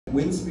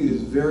Wind speed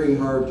is very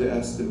hard to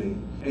estimate.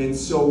 And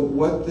so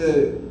what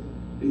the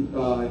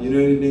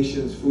United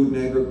Nations Food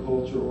and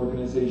Agriculture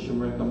Organization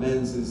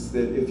recommends is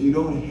that if you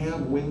don't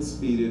have wind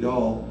speed at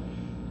all,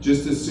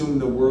 just assume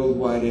the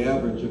worldwide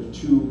average of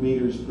 2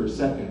 meters per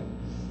second.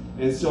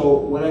 And so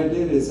what I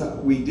did is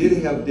we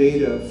did have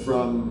data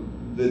from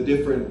the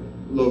different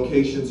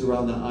locations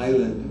around the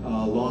island,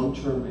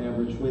 long-term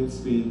average wind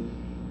speed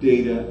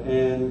data,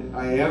 and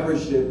I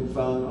averaged it and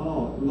found,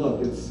 oh,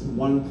 look, it's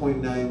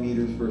 1.9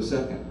 meters per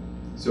second.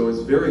 So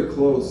it's very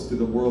close to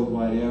the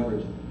worldwide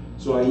average.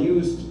 So I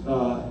used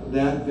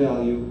that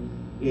value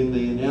in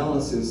the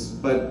analysis,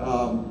 but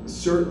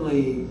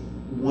certainly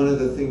one of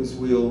the things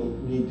we'll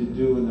need to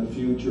do in the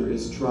future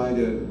is try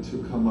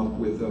to come up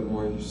with a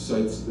more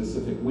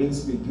site-specific wind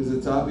speed, because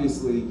it's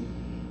obviously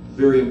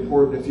very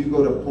important. If you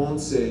go to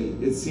Ponce,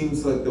 it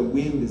seems like the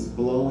wind is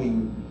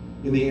blowing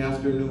in the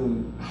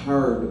afternoon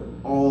hard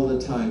all the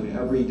time,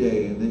 every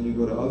day, and then you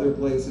go to other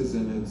places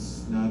and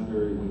it's not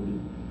very windy.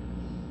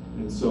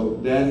 And so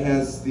that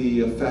has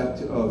the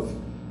effect of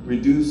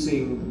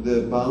reducing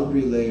the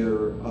boundary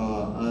layer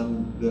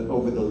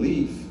over the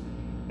leaf,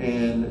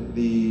 and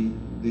the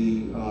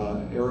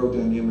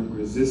aerodynamic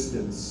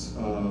resistance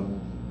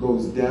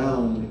goes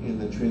down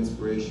and the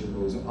transpiration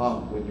goes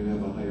up when you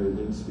have a higher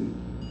wind speed.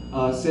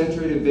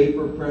 Saturated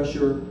vapor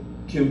pressure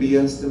can be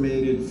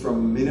estimated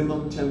from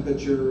minimum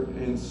temperature,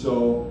 and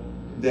so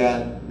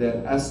that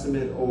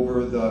estimate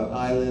over the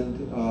island,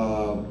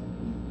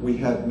 we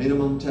had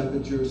minimum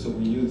temperature, so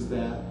we used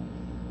that.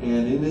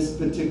 And in this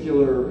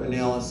particular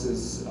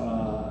analysis,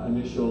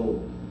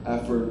 initial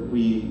effort,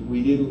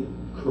 we didn't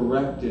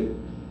correct it,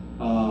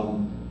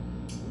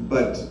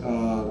 but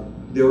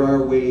there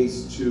are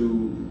ways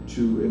to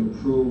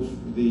improve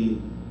the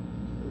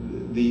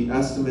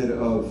estimate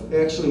of,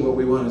 actually what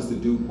we want is the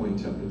dew point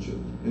temperature.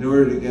 In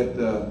order to get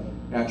the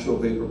actual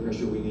vapor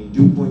pressure, we need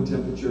dew point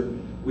temperature.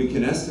 We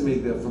can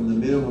estimate that from the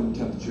minimum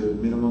temperature,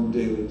 minimum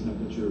daily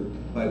temperature,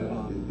 but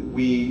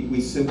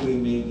we simply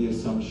made the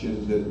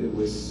assumption that it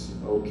was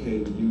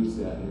okay to use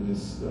that in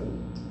this study.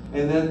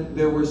 And then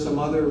there were some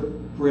other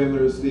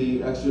parameters,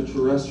 the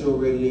extraterrestrial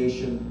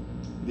radiation,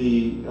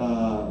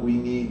 we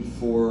need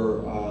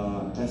for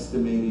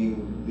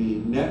estimating the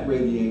net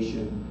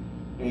radiation,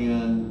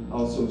 and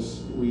also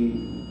we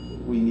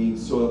need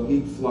soil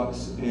heat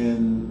flux,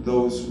 and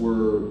those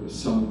were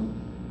some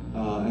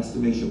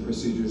estimation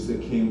procedures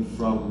that came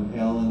from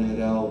Allen et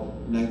al.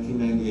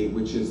 1998,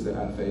 which is the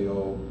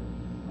FAO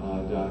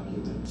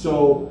document.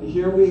 So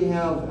here we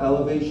have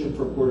elevation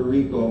for Puerto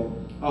Rico.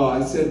 Oh,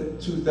 I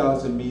said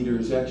 2,000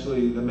 meters.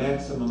 Actually, the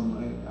maximum,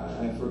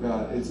 I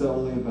forgot, it's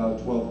only about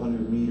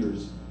 1,200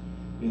 meters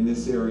in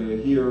this area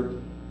here.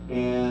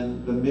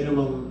 And the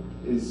minimum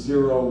is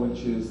 0,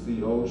 which is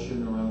the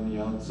ocean around the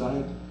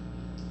outside.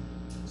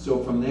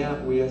 So from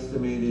that, we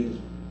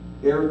estimated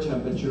air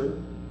temperature.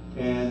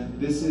 And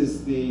this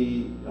is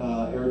the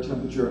air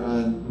temperature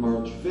on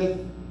March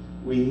 5th.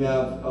 We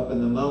have up in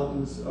the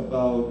mountains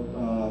about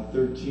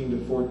 13 to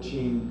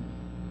 14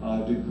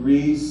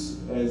 degrees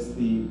as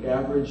the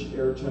average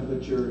air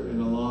temperature,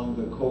 and along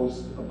the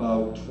coast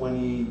about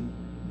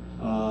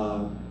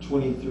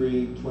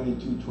 23,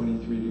 22,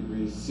 23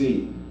 degrees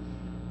C.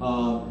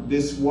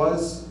 This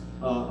was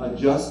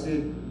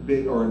adjusted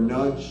or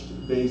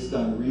nudged based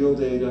on real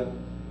data.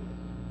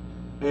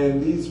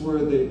 And these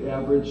were the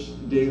average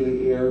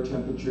daily air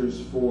temperatures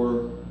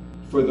for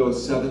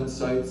those 7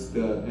 sites,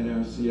 the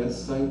NRCS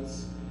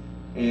sites.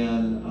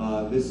 And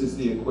this is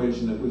the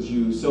equation that was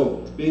used.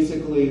 So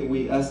basically,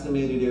 we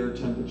estimated air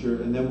temperature,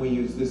 and then we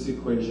used this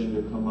equation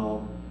to come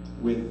out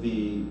with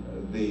the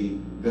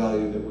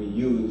value that we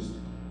used.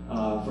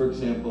 For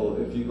example,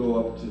 if you go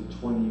up to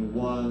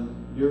 21,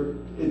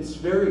 it's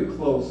very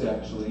close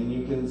actually, and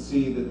you can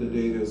see that the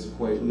data is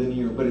quite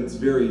linear, but it's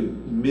very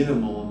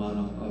minimal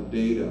amount of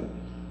data.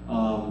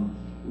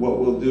 What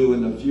we'll do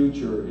in the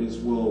future is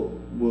we'll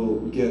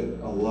get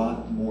a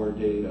lot more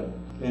data,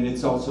 and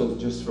it's also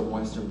just from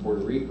Western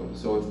Puerto Rico.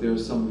 So if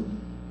there's some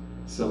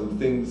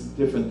things,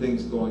 different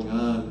things going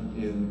on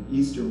in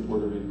Eastern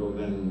Puerto Rico,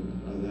 then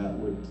that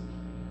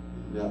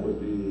would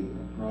be a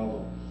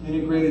problem.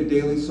 Integrated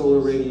daily solar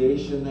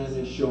radiation then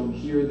is shown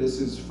here. This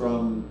is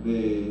from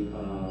the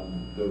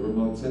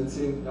remote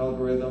sensing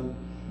algorithm,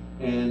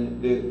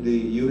 and the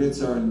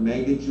units are in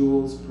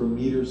megajoules per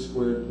meter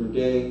squared per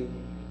day.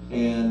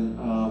 And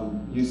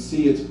you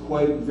see it's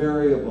quite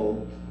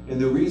variable, and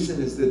the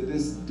reason is that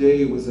this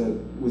day was a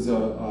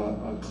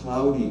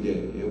cloudy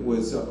day. It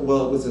was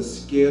a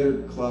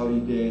scattered cloudy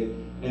day,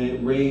 and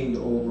it rained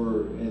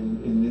over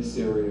in this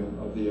area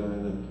of the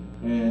island.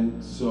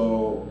 And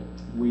so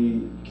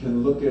we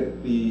can look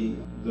at the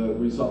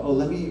result. Oh,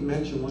 let me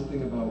mention one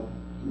thing about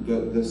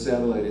the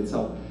satellite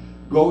itself.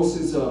 GOES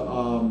is a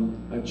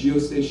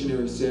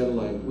geostationary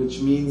satellite, which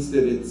means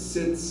that it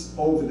sits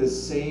over the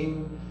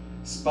same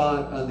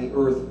spot on the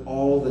Earth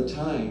all the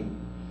time.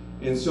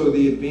 And so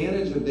the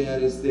advantage of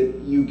that is that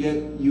you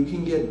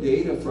can get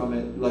data from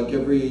it like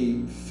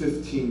every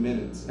 15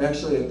 minutes.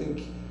 Actually, I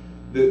think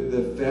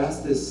The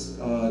fastest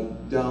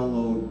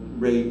download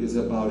rate is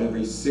about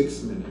every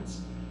 6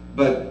 minutes.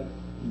 But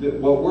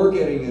what we're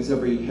getting is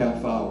every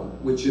half hour,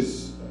 which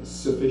is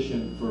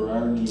sufficient for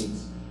our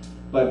needs.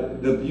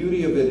 But the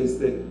beauty of it is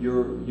that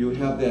you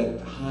have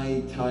that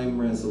high time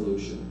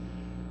resolution.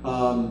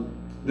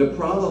 The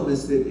problem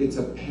is that it's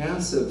a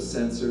passive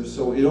sensor,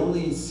 so it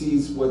only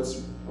sees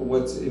what's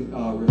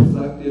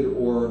reflected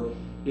or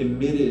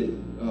emitted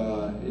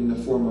in the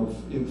form of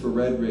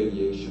infrared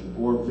radiation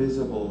or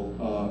visible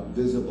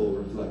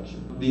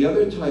reflection. The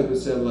other type of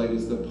satellite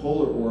is the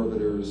polar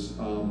orbiters.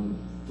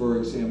 For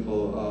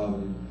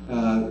example,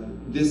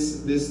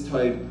 this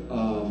type,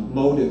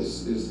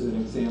 MODIS is an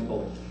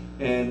example.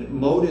 And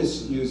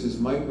MODIS uses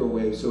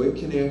microwave, so it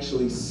can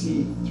actually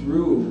see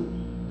through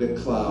the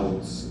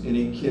clouds, and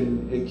it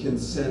can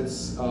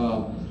sense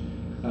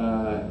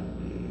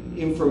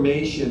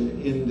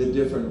information in the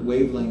different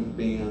wavelength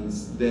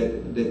bands that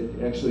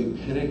actually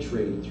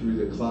penetrate through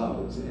the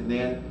clouds, and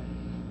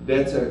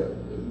that's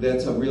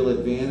a real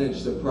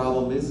advantage. The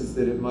problem is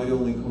that it might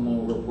only come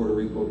over Puerto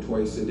Rico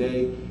twice a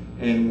day,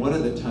 and one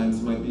of the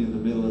times might be in the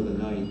middle of the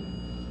night,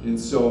 and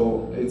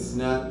so it's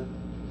not.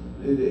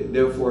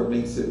 Therefore, it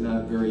makes it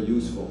not very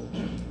useful.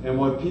 And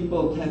what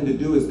people tend to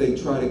do is they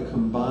try to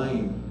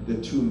combine the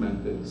two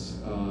methods.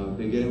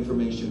 They get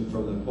information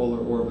from the polar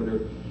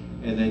orbiter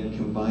and then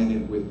combine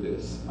it with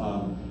this.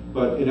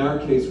 But in our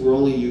case, we're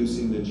only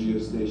using the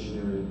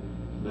geostationary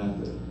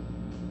method.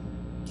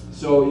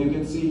 So you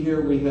can see here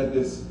we had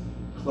this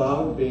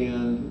cloud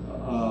band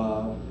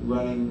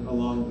running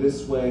along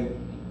this way.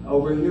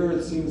 Over here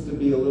it seems to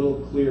be a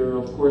little clearer.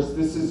 Of course,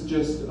 this is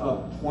just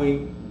a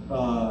point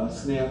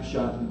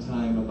snapshot in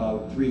time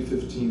about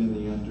 3:15 in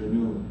the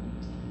afternoon.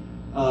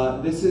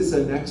 This is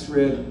an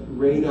X-ray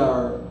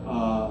radar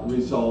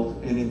result,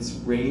 and it's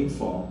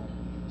rainfall.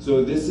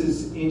 So this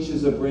is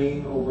inches of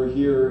rain over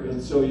here,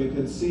 and so you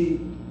can see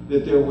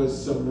that there was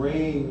some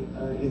rain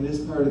in this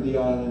part of the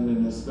island,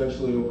 and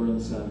especially over in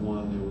San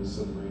Juan there was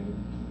some rain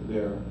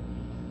there.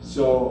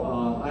 So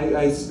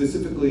I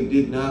specifically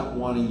did not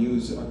want to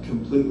use a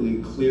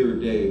completely clear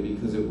day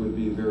because it would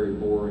be very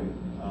boring.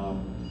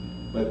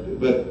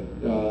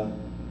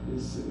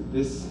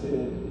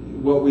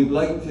 What we'd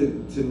like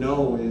to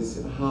know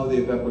is how the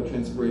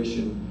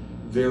evapotranspiration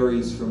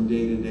varies from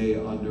day to day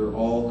under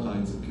all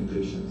kinds of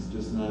conditions,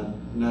 just not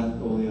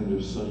only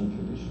under sunny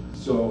conditions.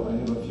 So I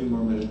have a few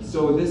more minutes.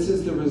 So this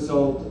is the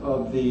result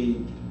of the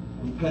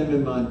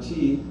Penman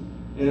Monteith,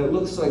 and it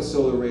looks like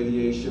solar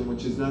radiation,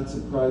 which is not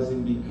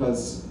surprising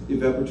because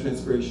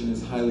evapotranspiration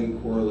is highly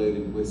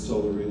correlated with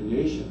solar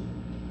radiation.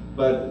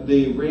 But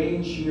the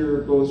range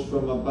here goes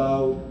from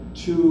about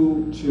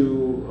 2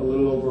 to a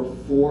little over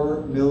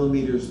 4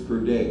 millimeters per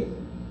day.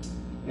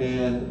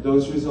 And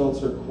those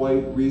results are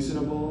quite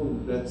reasonable.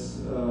 That's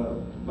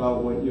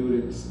about what you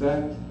would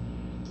expect.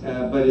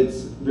 But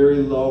it's very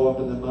low up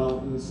in the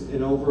mountains.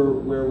 And over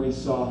where we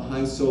saw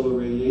high solar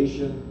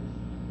radiation,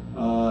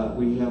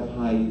 we have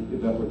high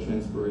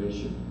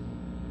evapotranspiration.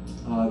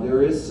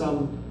 There is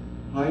some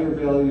higher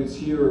values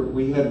here.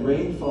 We had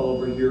rainfall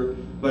over here,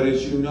 but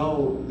as you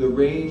know, the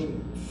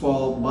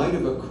rainfall might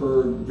have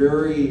occurred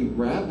very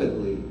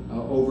rapidly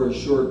over a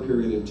short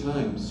period of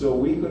time. So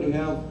we could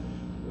have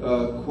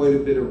quite a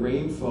bit of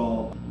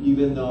rainfall,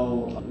 even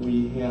though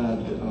we had,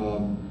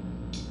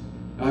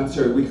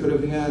 we could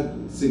have had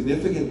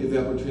significant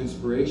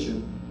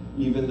evapotranspiration,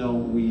 even though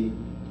we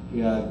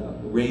had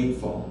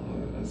rainfall,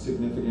 a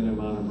significant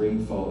amount of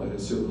rainfall at a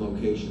certain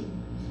location.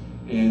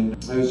 And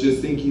I was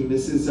just thinking,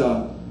 this is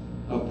a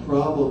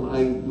problem.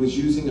 I was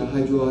using a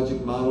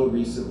hydrologic model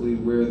recently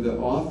where the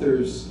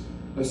authors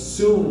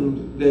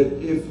assumed that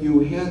if you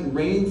had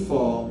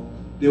rainfall,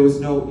 there was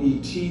no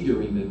ET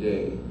during the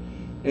day.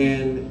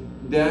 And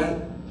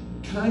that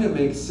kind of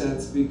makes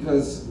sense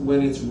because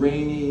when it's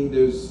rainy,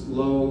 there's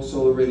low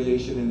solar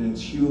radiation and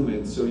it's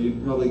humid, so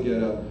you'd probably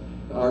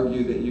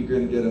argue that you're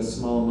going to get a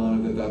small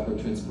amount of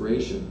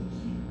evapotranspiration.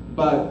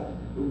 But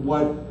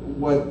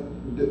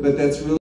that's really